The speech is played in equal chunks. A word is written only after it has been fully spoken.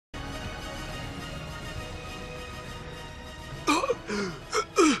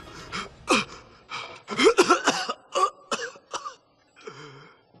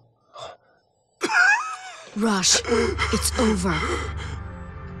Rush, it's over.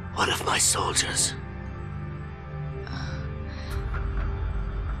 What of my soldiers?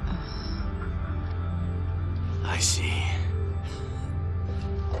 I see.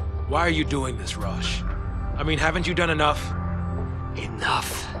 Why are you doing this, Rush? I mean, haven't you done enough?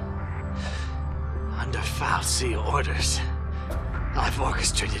 Enough. Under Fal'Cie orders, I've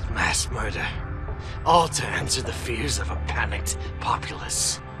orchestrated mass murder, all to answer the fears of a panicked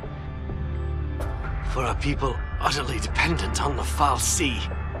populace. For a people utterly dependent on the Fal'Cie.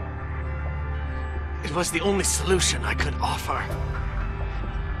 It was the only solution I could offer.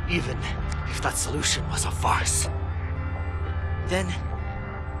 Even if that solution was a farce. Then,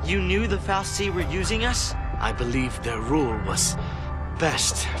 you knew the Fal'Cie were using us? I believed their rule was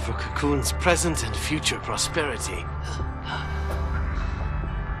best for Cocoon's present and future prosperity.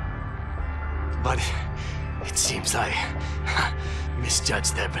 But it seems I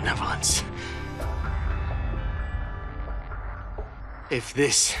misjudged their benevolence. If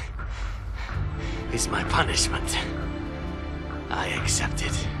this is my punishment, I accept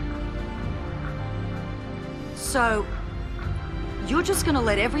it. So, you're just gonna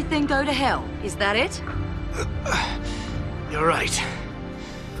let everything go to hell, is that it? You're right.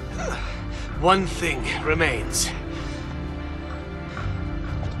 One thing remains.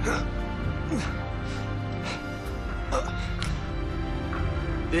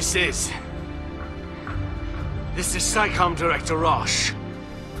 This is SciComm Director Roche.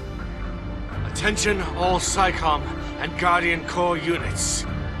 Attention all SciComm and Guardian Corps units.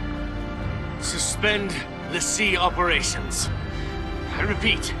 Suspend LaCie operations. I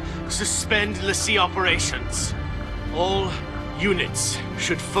repeat, suspend LaCie operations. All units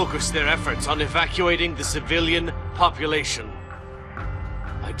should focus their efforts on evacuating the civilian population.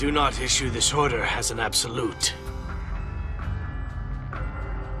 I do not issue this order as an absolute.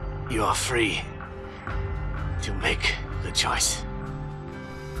 You are free to make the choice.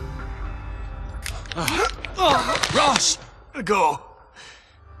 Rush! Go!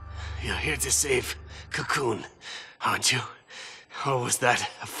 You're here to save Cocoon, aren't you? Or was that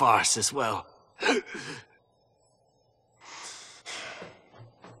a farce as well?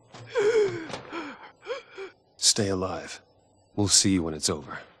 Stay alive. We'll see you when it's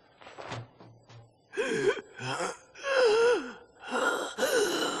over.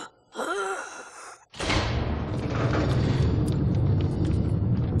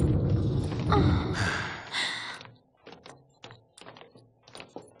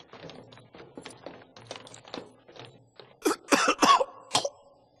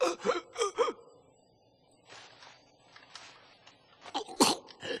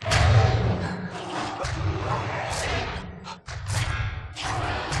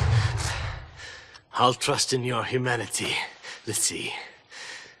 I'll trust in your humanity, LaCie.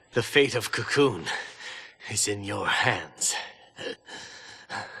 The fate of Cocoon is in your hands.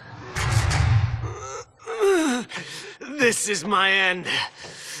 This is my end.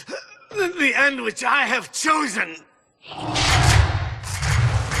 The end which I have chosen.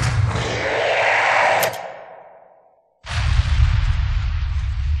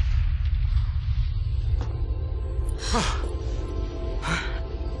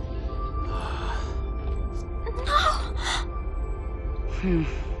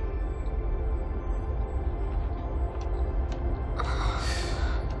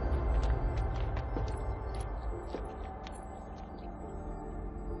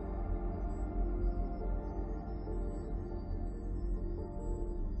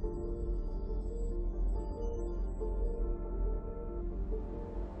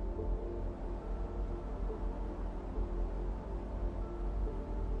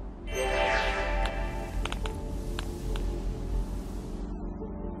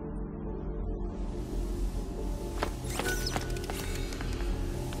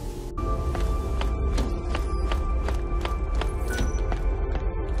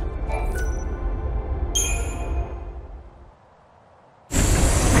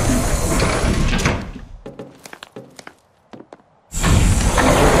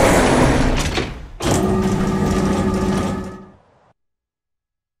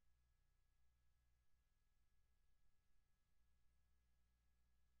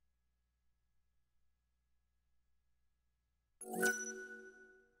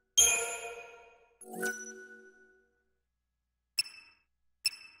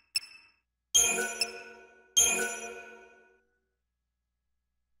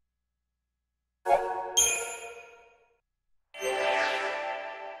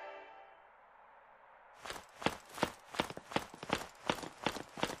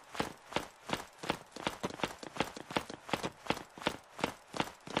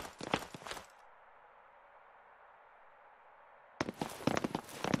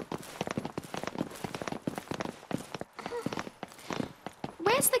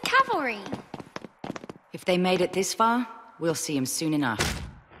 Where's the cavalry? If they made it this far, we'll see them soon enough.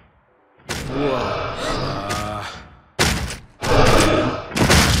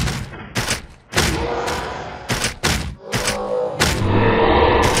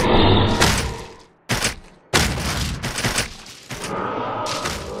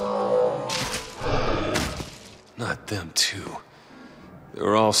 Not them too. They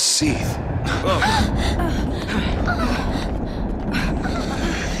were all Seath.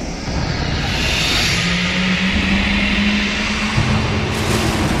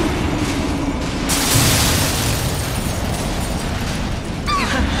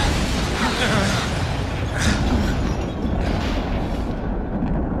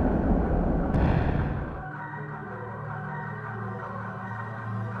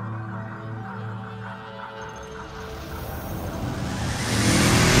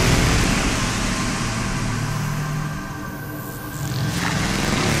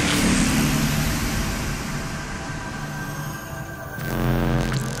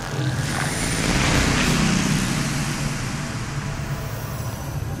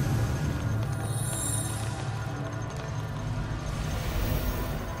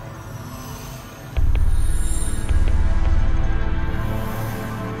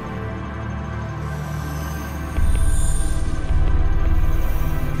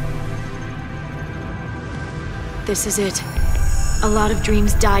 This is it. A lot of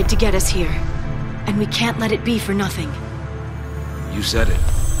dreams died to get us here. And we can't let it be for nothing. You said it.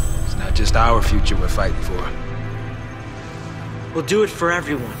 It's not just our future we're fighting for. We'll do it for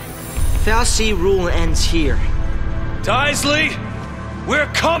everyone. Fal'Cie rule ends here. Daisley, we're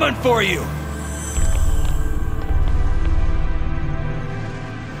coming for you!